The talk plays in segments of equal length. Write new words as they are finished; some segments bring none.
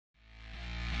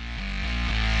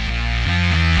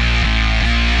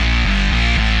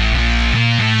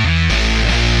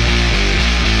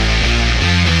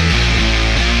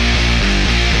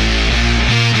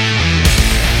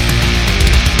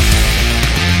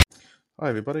Hi,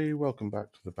 everybody. Welcome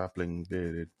back to the Babbling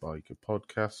Bearded Biker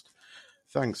podcast.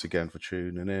 Thanks again for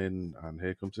tuning in, and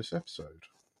here comes this episode.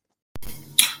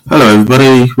 Hello,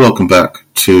 everybody. Welcome back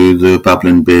to the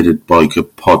Babbling Bearded Biker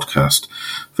podcast.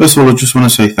 First of all, I just want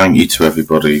to say thank you to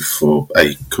everybody for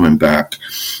A, coming back,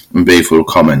 and B, for all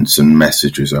comments and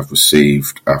messages I've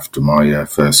received after my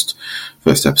first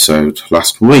episode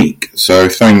last week. So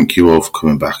thank you all for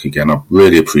coming back again. I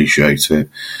really appreciate it,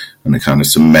 and it kind of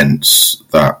cements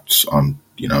that I'm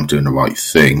doing the right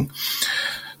thing.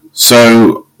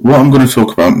 So what I'm going to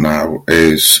talk about now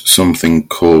is something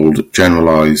called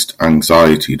Generalized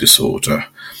anxiety disorder.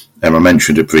 I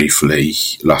mentioned it briefly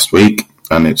last week,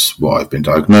 and it's what I've been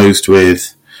diagnosed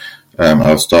with.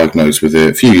 I was diagnosed with it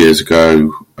a few years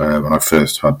ago when I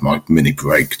first had my mini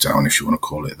breakdown, if you want to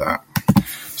call it that.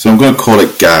 So I'm going to call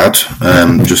it GAD,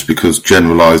 just because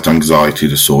Generalized anxiety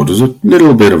disorder is a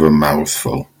little bit of a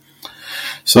mouthful.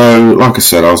 So, like I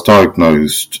said, I was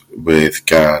diagnosed with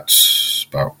GAD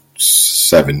about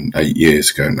 7-8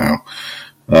 years ago now.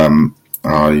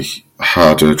 I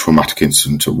had a traumatic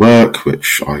incident at work,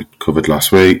 which I covered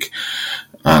last week,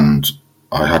 and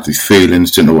I had these feelings,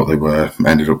 didn't know what they were,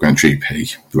 ended up going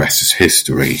GP. The rest is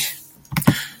history.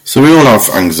 So we all have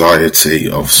anxiety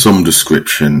of some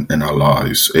description in our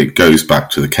lives. It goes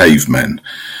back to the cavemen,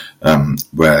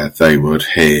 where they would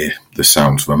hear the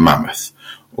sounds of a mammoth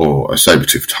or a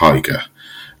saber-toothed tiger,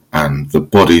 and the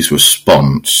body's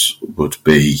response would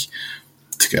be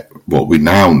to get what we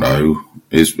now know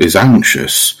is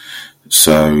anxious.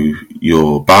 So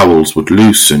your bowels would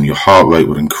loosen, your heart rate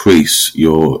would increase,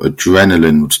 your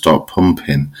adrenaline would start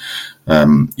pumping,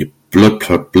 your blood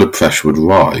pressure would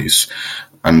rise,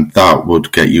 and that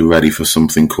would get you ready for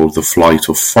something called the flight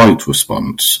or fight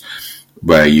response,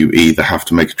 where you either have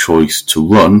to make a choice to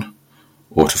run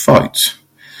or to fight.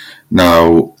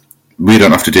 Now, we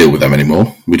don't have to deal with them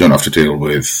anymore. We don't have to deal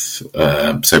with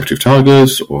saber-toothed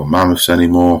tigers or mammoths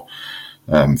anymore,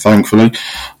 thankfully.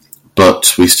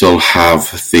 But we still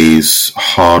have these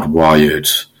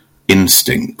hardwired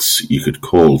instincts, you could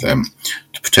call them,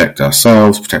 to protect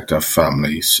ourselves, protect our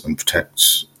families, and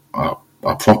protect our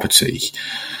property.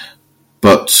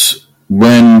 But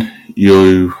when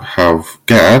you have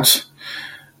GAD,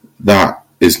 that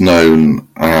is known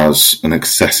as an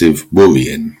excessive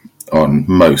worrying. On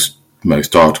most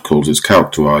articles, it's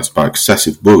characterised by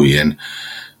excessive worrying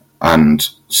and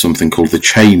something called the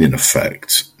chaining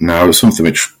effect. Now, it's something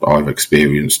which I've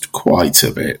experienced quite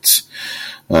a bit,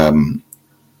 because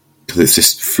it's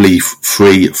this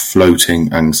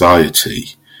free-floating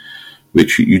anxiety,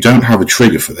 which you don't have a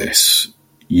trigger for this.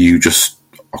 You just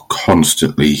are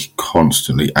constantly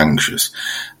anxious,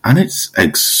 and it's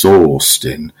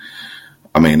exhausting.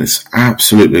 I mean, it's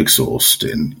absolutely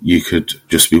exhausting. You could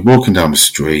just be walking down the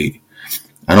street,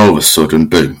 and all of a sudden,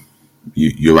 boom,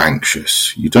 you're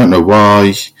anxious. You don't know why,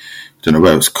 you don't know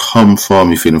where it's come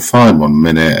from. You're feeling fine 1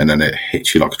 minute, and then it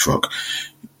hits you like a truck.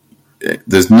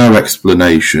 There's no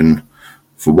explanation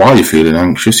for why you're feeling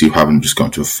anxious. You haven't just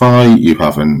gone to a fight. You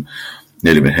haven't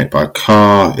nearly been hit by a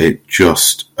car. It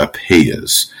just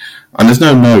appears. And there's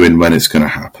no knowing when it's going to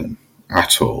happen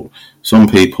at all. Some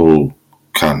people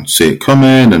can see it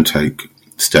coming and take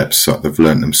steps that they've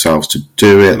learned themselves to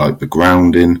do it, like the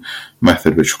grounding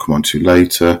method, which we'll come on to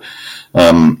later.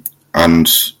 And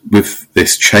with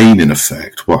this chaining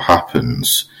effect, what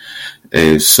happens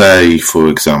is, say, for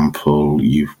example,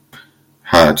 you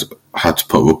had to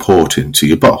put a report into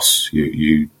your boss.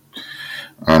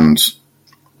 And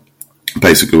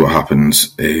basically what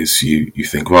happens is you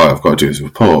think, right, I've got to do this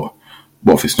report.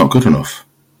 What if it's not good enough?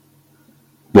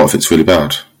 What if it's really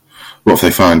bad? What if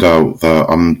they find out that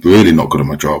I'm really not good at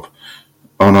my job?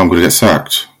 Oh no, I'm going to get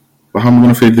sacked. But how am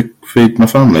I going to feed my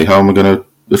family? How am I going to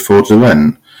afford the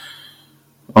rent?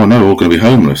 Oh no, we're all going to be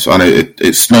homeless. And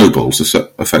it snowballs,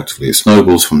 effectively. It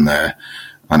snowballs from there,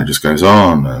 and it just goes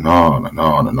on and on and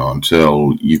on and on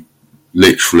until you've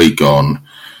literally gone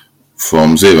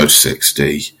from 0 to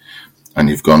 60, and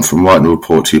you've gone from writing a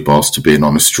report to your boss to being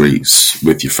on the streets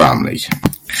with your family.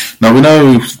 Now, we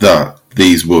know that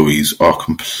these worries are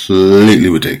completely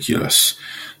ridiculous.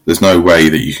 There's no way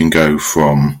that you can go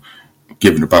from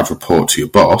giving a bad report to your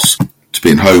boss to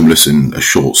being homeless in a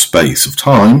short space of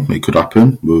time. It could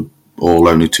happen. We're all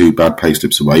only 2 bad pay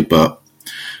slips away, but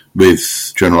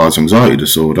with generalized anxiety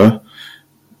disorder,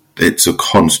 it's a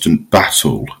constant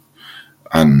battle.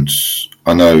 And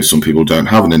I know some people don't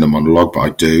have an inner monologue, but I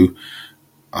do.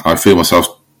 I feel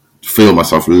myself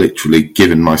literally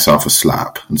giving myself a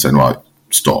slap and saying, right,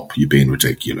 stop, you're being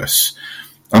ridiculous.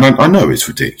 And I know it's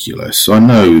ridiculous. I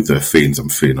know the feelings I'm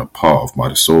feeling are part of my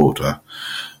disorder,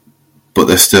 but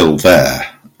they're still there.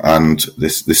 And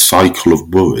this cycle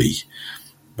of worry,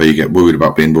 where you get worried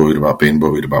about being worried about being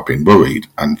worried about being worried,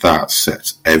 and that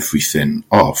sets everything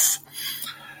off.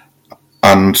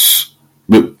 And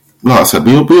like I said,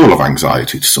 we all have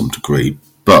anxiety to some degree,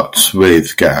 but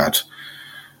with GAD,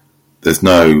 there's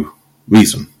no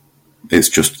reason. It's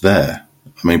just there.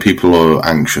 I mean, people are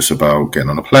anxious about getting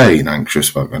on a plane, anxious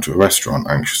about going to a restaurant,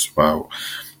 anxious about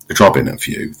a job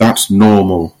interview. That's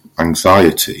normal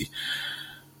anxiety.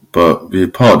 But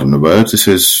pardon the words, this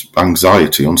is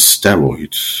anxiety on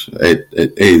steroids.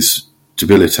 It is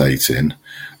debilitating,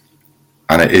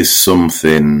 and it is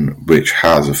something which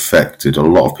has affected a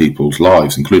lot of people's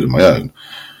lives, including my own.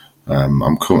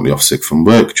 I'm currently off sick from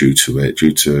work due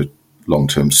to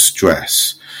long-term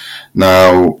stress.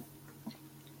 Now,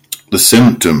 the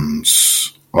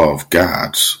symptoms of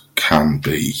GAD can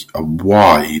be a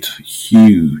wide,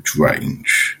 huge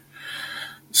range.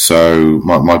 So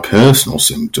my personal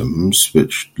symptoms,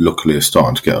 which luckily are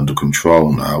starting to get under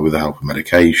control now with the help of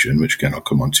medication, which again I'll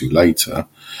come on to later,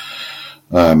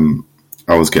 I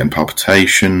was getting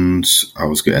palpitations, I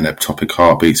was getting ectopic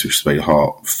heartbeats, which is where your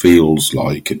heart feels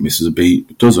like it misses a beat.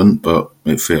 It doesn't, but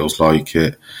it feels like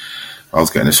it. I was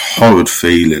getting this horrid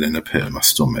feeling in the pit of my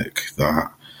stomach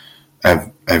that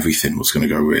everything was going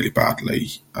to go really badly.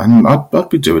 And I'd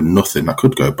be doing nothing that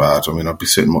could go bad. I mean, I'd be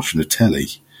sitting watching the telly.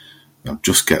 I'd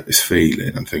just get this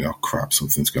feeling and think, oh crap,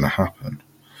 something's going to happen.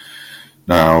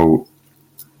 Now,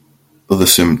 other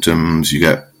symptoms, you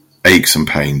get aches and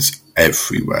pains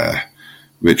everywhere,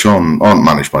 which aren't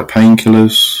managed by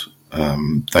painkillers.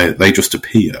 They just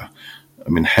appear. I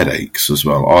mean, headaches as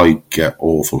well. I get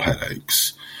awful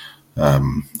headaches.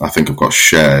 I think I've got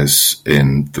shares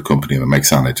in the company that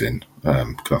makes Anadin,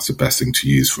 because that's the best thing to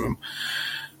use for them.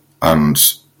 And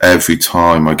every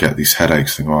time I get these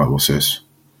headaches, I think, all right, what's this?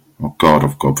 Oh God,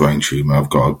 I've got a brain tumour, I've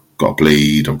got a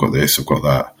bleed, I've got this, I've got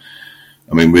that.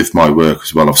 I mean, with my work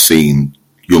as well, I've seen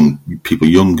people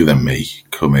younger than me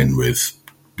come in with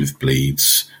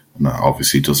bleeds, and that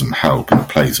obviously doesn't help, and it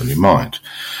plays on your mind.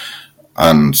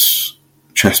 And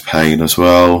chest pain as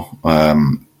well,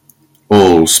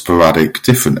 all sporadic,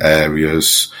 different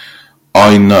areas.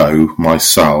 I know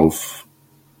myself,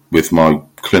 with my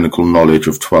clinical knowledge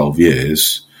of 12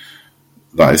 years,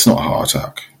 that it's not a heart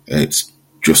attack. It's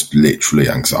just literally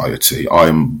anxiety.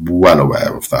 I'm well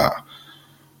aware of that.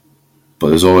 But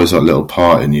there's always that little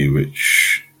part in you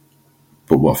which,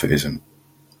 but what if it isn't?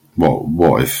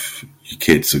 What if your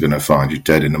kids are going to find you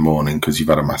dead in the morning because you've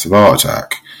had a massive heart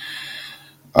attack?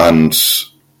 And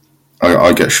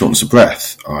I get shortness of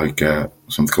breath. I get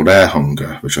something called air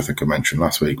hunger, which I think I mentioned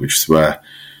last week, which is where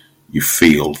you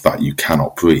feel that you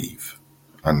cannot breathe.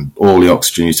 And all the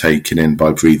oxygen you're taking in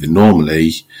by breathing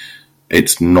normally,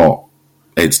 it's not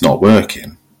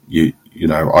working. You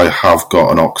know, I have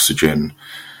got an oxygen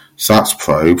SATS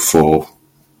probe for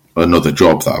another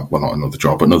job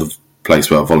another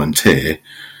place where I volunteer,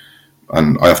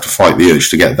 and I have to fight the urge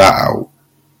to get that out.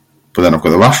 But then I've got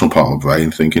the rational part of my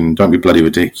brain thinking, don't be bloody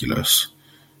ridiculous.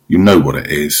 You know what it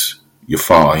is. You're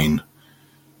fine.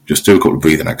 Just do a couple of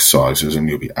breathing exercises and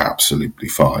you'll be absolutely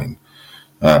fine.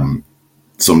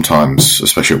 Sometimes,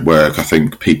 especially at work, I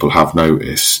think people have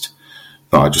noticed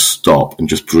that I just stop and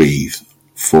just breathe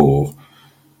for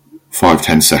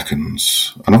 5-10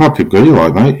 seconds. And I've had people go, you all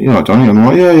right, mate? You all right, Danny? And I'm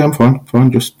like, yeah, I'm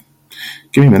fine. Just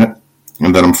give me a minute.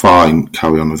 And then I'm fine,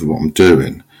 carry on with what I'm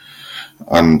doing.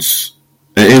 And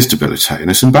it is debilitating.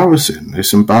 It's embarrassing.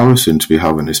 It's embarrassing to be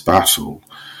having this battle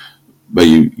where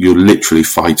you're literally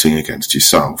fighting against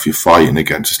yourself. You're fighting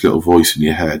against this little voice in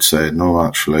your head saying, no,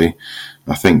 actually,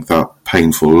 I think that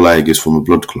painful leg is from a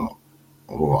blood clot.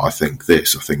 Or I think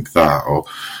this, I think that.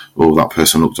 Or that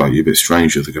person looked at you a bit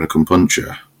stranger, they're going to come punch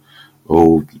you.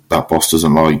 Or that boss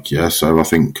doesn't like you, so I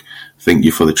think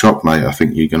you're for the chop, mate. I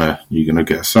think you're gonna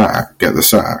get the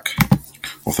sack.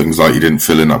 Or things like you didn't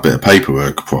fill in that bit of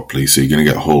paperwork properly, so you're going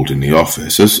to get hauled in the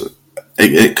office.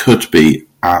 It could be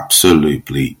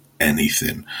absolutely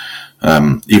anything.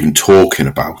 Even talking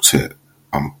about it,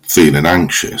 I'm feeling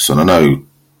anxious, and I know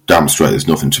damn straight there's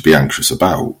nothing to be anxious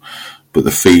about, but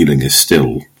the feeling is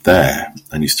still there,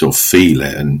 and you still feel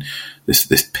it, and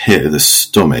this pit of the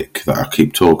stomach that I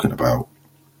keep talking about,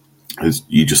 is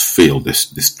you just feel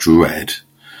this dread,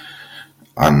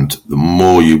 and the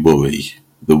more you worry,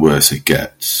 the worse it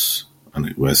gets,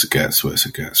 and worse it gets,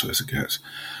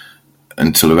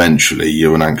 until eventually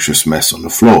you're an anxious mess on the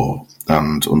floor.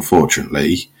 And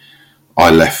unfortunately,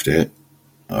 I left it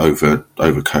over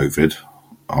COVID.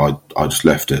 I just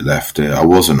left it. I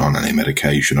wasn't on any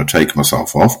medication. I'd taken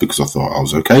myself off because I thought I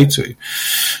was okay to.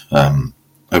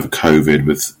 Over COVID,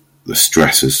 with the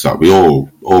stresses that we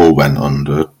all went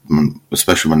under,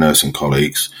 especially my nursing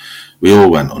colleagues. We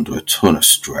all went under a ton of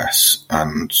stress,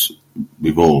 and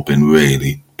we've all been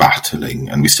really battling,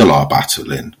 and we still are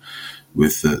battling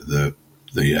with the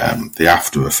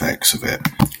after effects of it.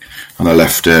 And I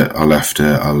left it,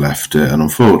 and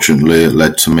unfortunately it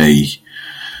led to me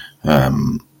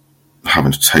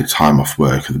having to take time off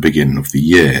work at the beginning of the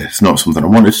year. It's not something I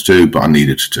wanted to do, but I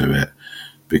needed to do it,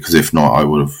 because if not, I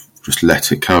would have just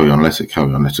let it carry on,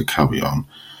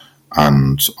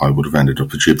 and I would have ended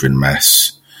up a gibbering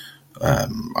mess,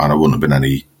 and I wouldn't have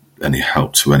been any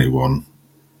help to anyone,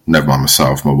 never mind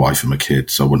myself, my wife and my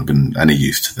kids. I wouldn't have been any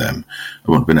use to them.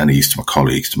 I wouldn't have been any use to my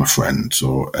colleagues, to my friends,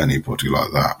 or anybody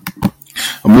like that.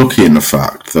 I'm lucky in the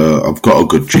fact that I've got a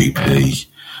good GP.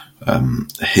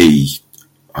 He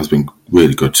has been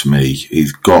really good to me.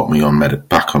 He's got me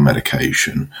back on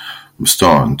medication. I'm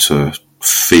starting to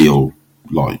feel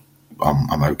like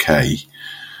I'm okay,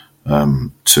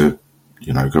 to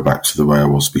go back to the way I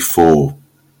was before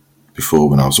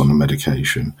when I was on the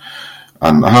medication.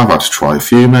 And I have had to try a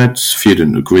few meds. A few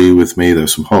didn't agree with me.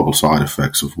 There's some horrible side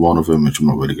effects of one of them, which I'm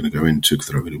not really going to go into because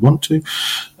I don't really want to.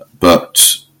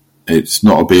 But it's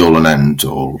not a be-all and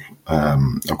end-all.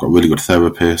 I've got a really good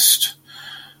therapist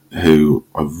who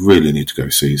I really need to go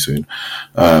see soon.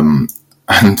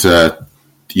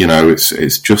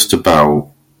 It's just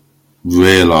about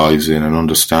realising and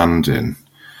understanding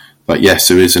that, yes,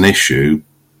 there is an issue,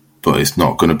 but it's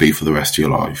not going to be for the rest of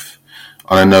your life.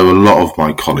 And I know a lot of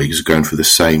my colleagues are going through the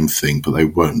same thing, but they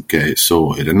won't get it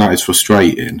sorted. And that is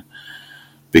frustrating,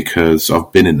 because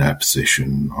I've been in their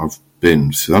position. I'll be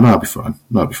fine.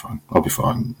 I'll be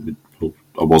fine.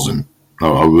 I wasn't.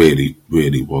 No, I really,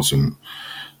 really wasn't.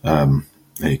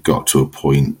 It got to a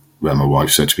point where my wife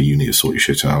said to me, "You need to sort your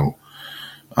shit out."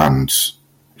 And she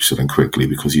said, "And quickly,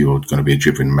 because you're going to be a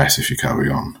gibbering mess if you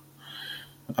carry on."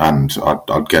 And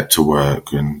I'd get to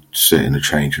work and sit in a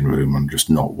changing room and just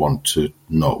not want to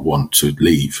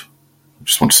leave. I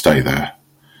just want to stay there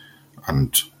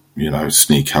and,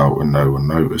 sneak out when no one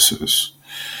notices.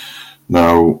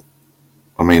 Now,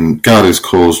 I mean, GAD is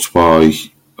caused by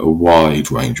a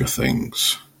wide range of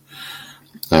things.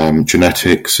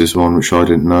 Genetics is one which I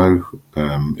didn't know.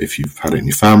 If you've had it in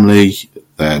your family,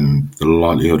 then the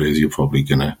likelihood is you're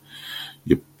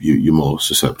more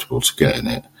susceptible to getting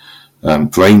it.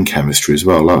 Brain chemistry as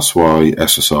well. That's why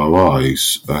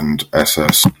SSRIs and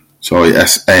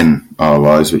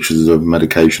SNRIs, which is a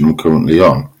medication I'm currently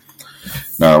on.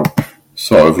 Now,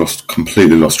 sorry, I've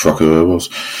completely lost track of where I was.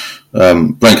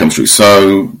 Brain chemistry.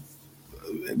 So,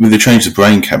 with the change of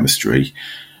brain chemistry,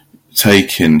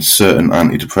 taking certain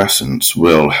antidepressants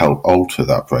will help alter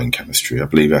that brain chemistry. I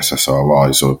believe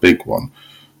SSRIs are a big one.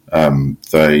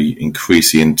 They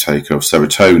increase the intake of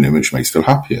serotonin, which makes you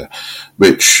feel happier,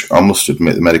 which I must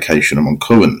admit the medication I'm on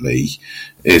currently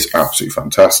is absolutely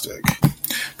fantastic,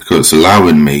 because it's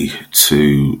allowing me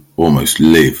to almost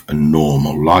live a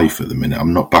normal life at the minute.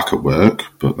 I'm not back at work,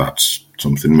 but that's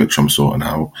something which I'm sorting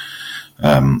out.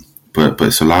 But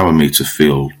it's allowing me to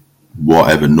feel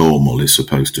whatever normal is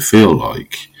supposed to feel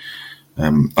like.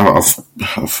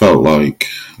 I've felt like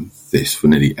this for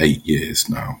nearly 8 years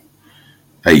now.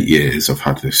 8 years I've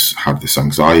had this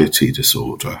anxiety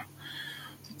disorder,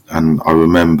 and I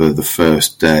remember the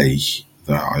first day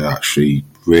that I actually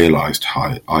realised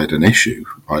I had an issue,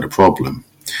 I had a problem.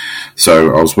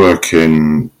 So I was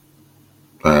working,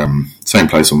 same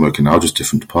place I'm working now, just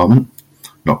different department.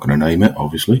 Not going to name it,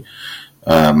 obviously.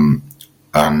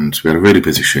 And we had a really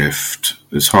busy shift.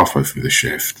 It's halfway through the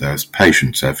shift. There's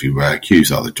patients everywhere,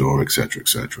 queues out the door, etc.,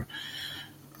 etc.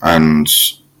 And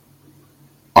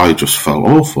I just felt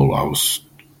awful. I was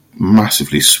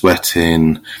massively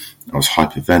sweating. I was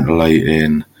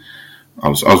hyperventilating. I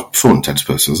was for all intents and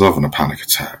purposes, I was having a panic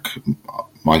attack.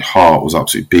 My heart was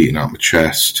absolutely beating out my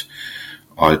chest.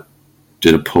 I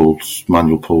did a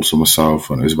manual pulse on myself,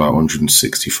 and it was about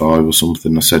 165 or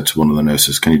something. I said to one of the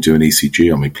nurses, "Can you do an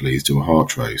ECG on me, please? Do a heart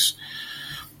trace."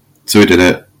 So we did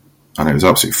it, and it was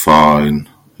absolutely fine.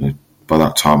 By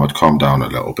that time, I'd calmed down a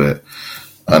little bit.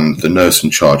 And the nurse in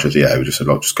charge of the area just said,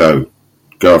 "Look, just go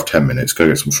have 10 minutes, go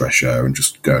get some fresh air and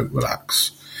just go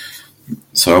relax."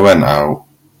 So I went out,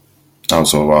 I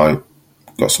was alright,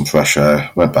 got some fresh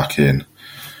air, went back in,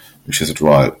 and she said,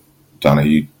 "Right,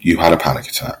 Danny, you had a panic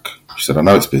attack." She said, "I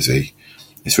know it's busy,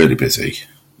 it's really busy.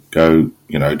 Go, do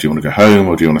you want to go home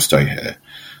or do you want to stay here?"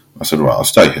 I said, "Right, I'll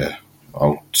stay here.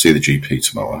 I'll see the GP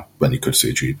tomorrow," when you could see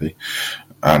a GP.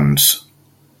 And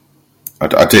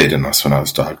I did, and that's when I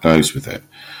was diagnosed with it.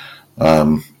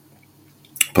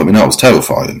 But that was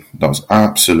terrifying. That was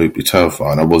absolutely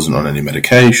terrifying. I wasn't on any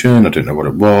medication. I didn't know what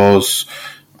it was.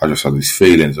 I just had these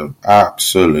feelings of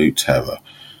absolute terror.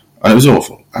 And it was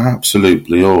awful,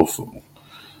 absolutely awful.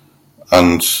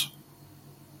 And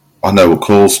I know what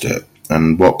caused it,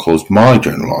 and what caused my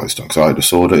generalised anxiety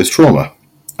disorder is trauma.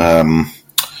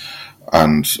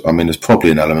 And I mean, there's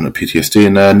probably an element of PTSD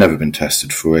in there. Never been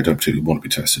tested for it. Don't particularly want to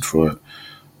be tested for it.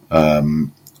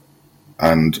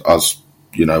 And as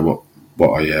you know,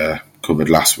 what I covered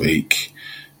last week,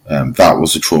 that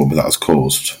was a trauma that has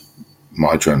caused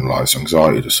my generalised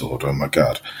anxiety disorder. Oh my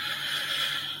God!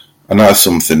 And that's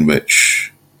something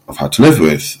which I've had to live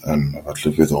with, and I've had to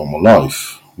live with all my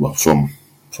life. Well, from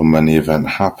when the event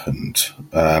happened.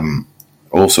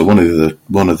 Also, one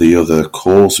of the other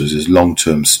causes is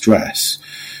long-term stress.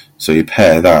 So you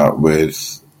pair that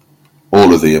with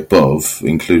all of the above,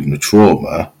 including the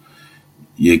trauma,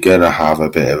 you're going to have a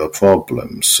bit of a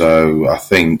problem. So I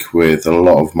think with a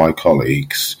lot of my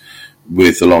colleagues,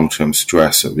 with the long-term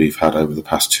stress that we've had over the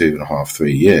past 2.5,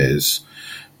 3 years,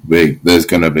 there's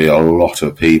going to be a lot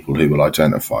of people who will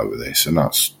identify with this, and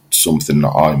that's something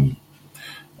that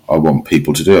I want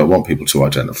people to do. I want people to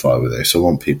identify with this. I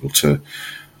want people to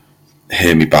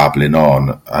hear me babbling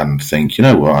on and think, you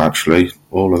know what, actually,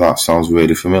 all of that sounds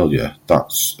really familiar.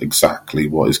 That's exactly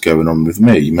what is going on with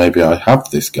me. Maybe I have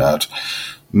this GAD.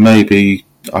 Maybe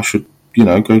I should,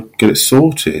 go get it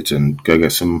sorted and go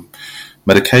get some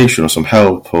medication or some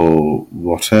help or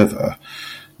whatever.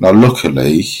 Now,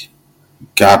 luckily,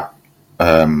 GAD,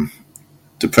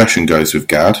 depression goes with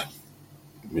GAD,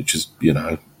 which is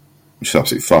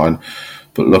absolutely fine.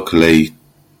 But luckily,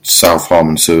 self-harm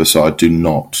and suicide do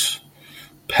not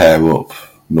pair up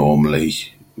normally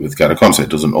with GAD. I can't say it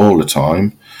doesn't all the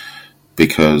time,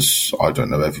 because I don't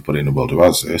know everybody in the world who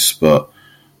has this, but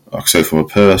like I say, from a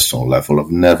personal level, I've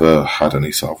never had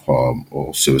any self-harm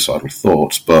or suicidal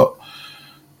thoughts, but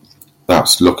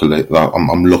that's luckily,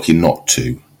 I'm lucky not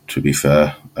to be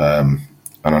fair, and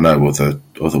I know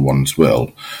other ones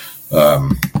will.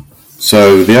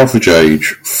 So the average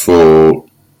age for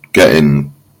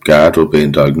getting GAD or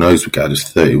being diagnosed with GAD is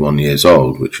 31 years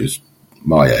old, which is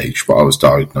my age, but I was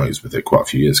diagnosed with it quite a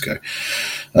few years ago.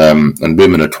 And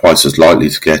women are twice as likely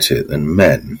to get it than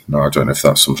men. Now, I don't know if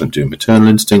that's something to do with maternal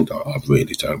instinct. I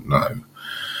really don't know.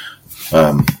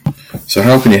 So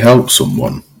how can you help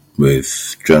someone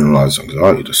with generalised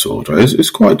anxiety disorder? It's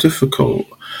quite difficult.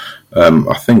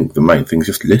 I think the main thing is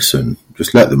just listen.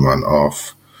 Just let them rant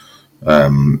off.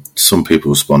 Some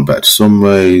people respond better to some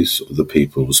ways, other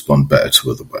people respond better to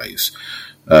other ways.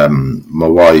 My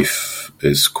wife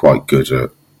is quite good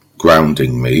at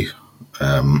grounding me.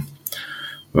 I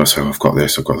say, I've got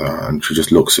this, I've got that, and she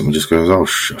just looks at me and just goes, oh,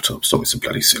 shut up, stop being so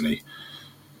bloody silly.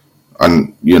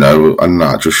 And, and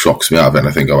that just shocks me out of it, and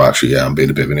I think, oh, actually, yeah, I'm being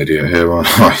a bit of an idiot here, aren't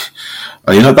I?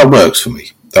 And, that works for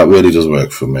me. That really does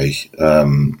work for me.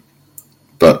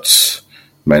 But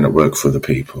may not work for other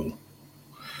people.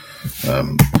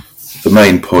 The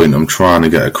main point I'm trying to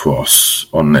get across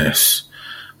on this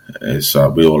is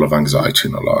that we all have anxiety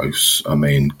in our lives. I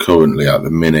mean, currently at the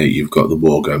minute, you've got the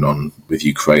war going on with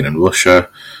Ukraine and Russia.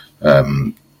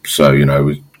 So,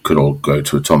 we could all go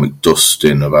to atomic dust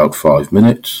in about 5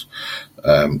 minutes.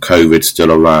 COVID's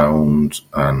still around,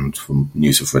 and from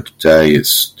news I've read today,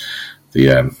 it's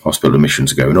the hospital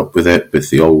admissions are going up with it, with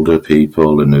the older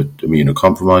people and the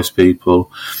immunocompromised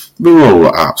people. We're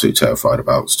all absolutely terrified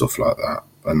about stuff like that.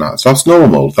 And that's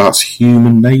normal. That's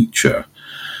human nature.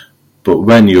 But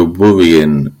when you're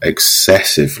worrying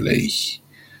excessively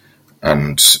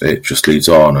and it just leads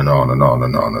on and on and on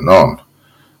and on and on,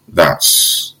 that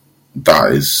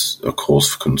is a cause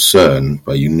for concern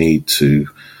where you need to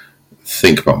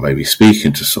think about maybe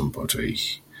speaking to somebody.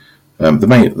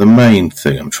 The main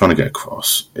thing I'm trying to get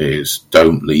across is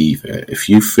don't leave it. If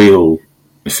you feel,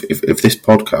 if this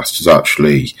podcast has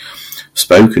actually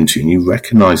spoken to you and you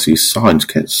recognise these signs,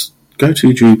 go to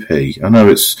your GP. I know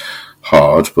it's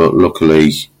hard, but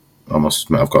luckily, I must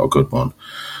admit, I've got a good one.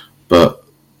 But,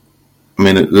 I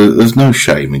mean, there's no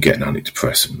shame in getting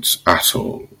antidepressants at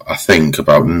all. I think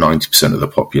about 90% of the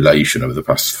population over the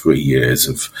past 3 years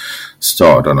have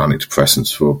started on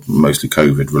antidepressants for mostly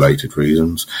COVID-related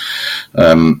reasons.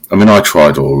 I mean, I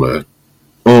tried all the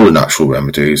natural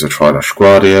remedies. I tried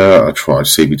ashwagandha, I tried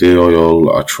CBD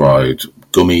oil, I tried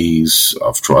gummies,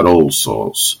 I've tried all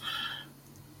sorts.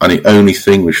 And the only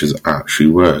thing which has actually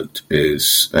worked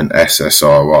is an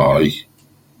SSRI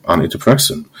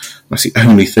antidepressant. That's the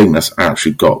only thing that's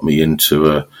actually got me into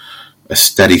a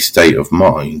steady state of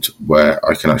mind where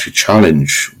I can actually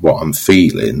challenge what I'm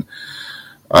feeling,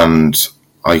 and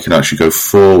I can actually go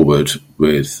forward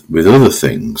with other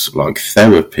things like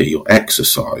therapy or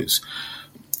exercise.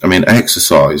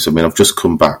 exercise. I've just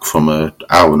come back from an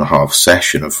hour and a half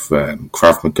session of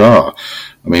Krav Maga.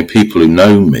 People who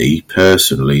know me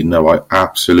personally know I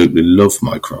absolutely love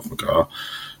my Krav Maga,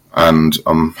 and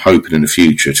I'm hoping in the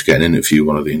future to get an interview with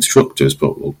one of the instructors,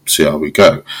 but we'll see how we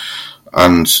go.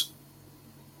 And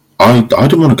I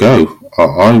didn't want to go.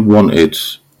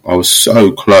 I was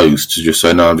so close to just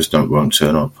say, no, I just won't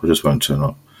turn up. I just won't turn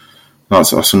up.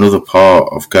 That's another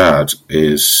part of GAD,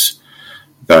 is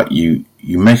that you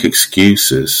make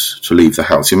excuses to leave the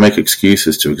house. You make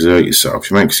excuses to exert yourself.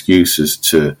 You make excuses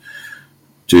to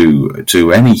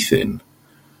do anything.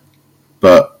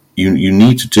 But you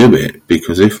need to do it,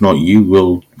 because if not, you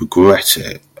will regret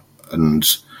it. And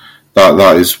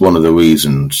that is one of the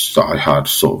reasons that I had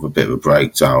sort of a bit of a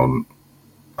breakdown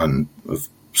and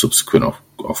subsequent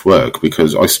off work,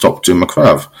 because I stopped doing my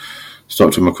Krav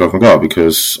Maga,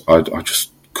 because I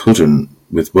just couldn't,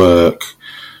 with work,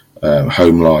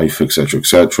 home life, etc.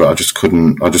 I just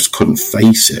couldn't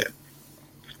face it,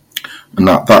 and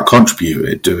that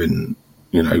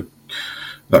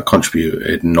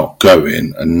contributed not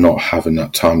going and not having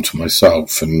that time to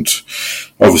myself, and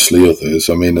obviously others.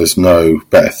 There's no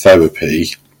better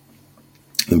therapy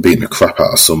than beating the crap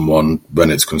out of someone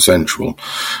when it's consensual,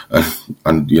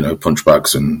 and punch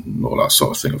bags and all that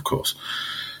sort of thing, of course.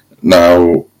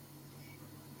 Now,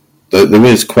 there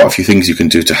is quite a few things you can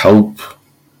do to help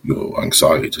your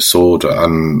anxiety disorder,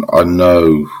 and I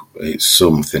know it's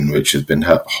something which has been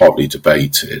hotly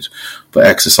debated, but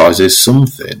exercise is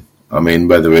something.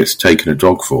 Whether it's taking a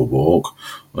dog for a walk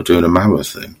or doing a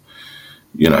marathon,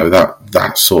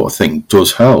 that sort of thing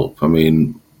does help.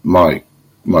 My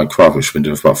Krav, which I've been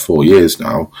doing for about 4 years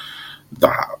now,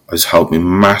 that has helped me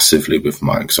massively with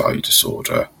my anxiety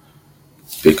disorder,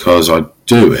 because I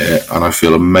do it and I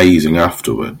feel amazing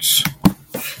afterwards.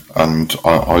 And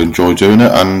I enjoy doing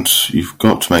it, and you've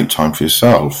got to make time for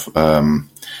yourself. I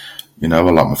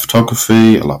like my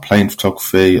photography, I like playing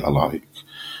photography,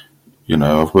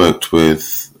 I've worked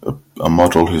with a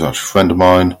model who's actually a friend of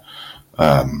mine,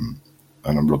 and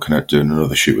I'm looking at doing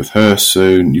another shoot with her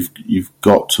soon. You've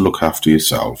got to look after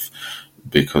yourself,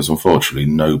 because unfortunately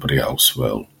nobody else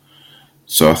will.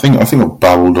 So I think I've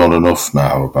babbled on enough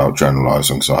now about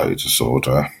generalized anxiety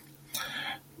disorder.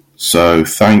 So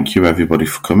thank you everybody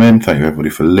for coming. Thank you everybody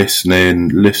for listening.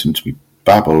 Listen to me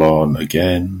babble on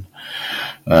again.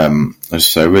 As I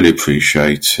say, I really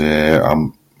appreciate it.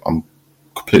 I'm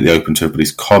completely open to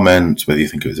everybody's comments, whether you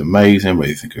think it was amazing, whether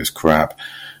you think it was crap.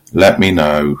 Let me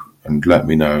know, and let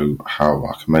me know how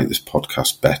I can make this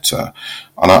podcast better.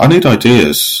 And I need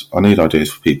ideas. I need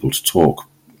ideas for people to talk,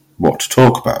 what to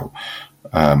talk about.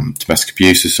 Domestic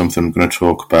abuse is something I'm going to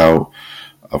talk about.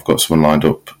 I've got someone lined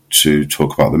up to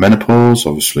talk about the menopause.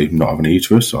 Obviously, not having an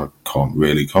uterus, so I can't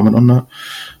really comment on that.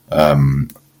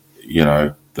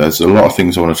 There's a lot of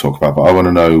things I want to talk about, but I want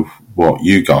to know what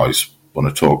you guys want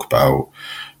to talk about,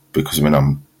 because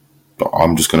I'm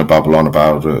just going to babble on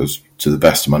about it to the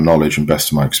best of my knowledge and best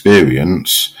of my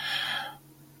experience.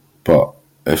 But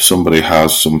if somebody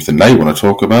has something they want to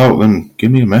talk about, then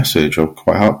give me a message. I'll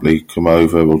quite happily come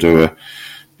over. We'll do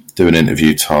an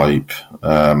interview type,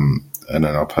 and then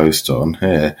I'll post it on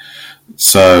here.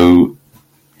 So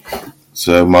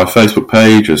my Facebook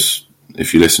page, is,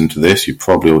 if you listen to this, you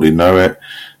probably already know it,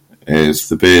 is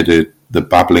the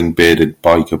Babbling Bearded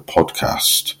Biker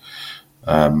Podcast.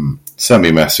 Send me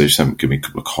a message, give me a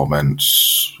couple of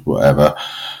comments, whatever.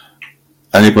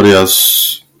 Anybody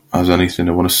else has anything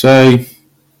they want to say,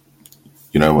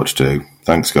 you know what to do.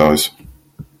 Thanks, guys.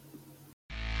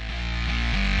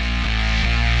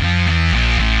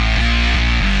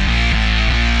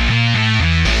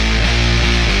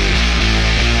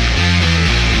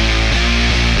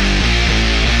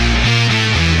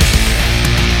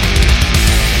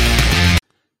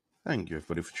 Thank you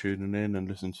everybody for tuning in and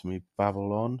listening to me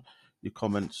babble on. Your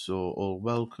comments are all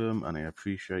welcome, and I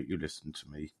appreciate you listening to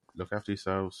me. Look after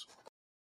yourselves.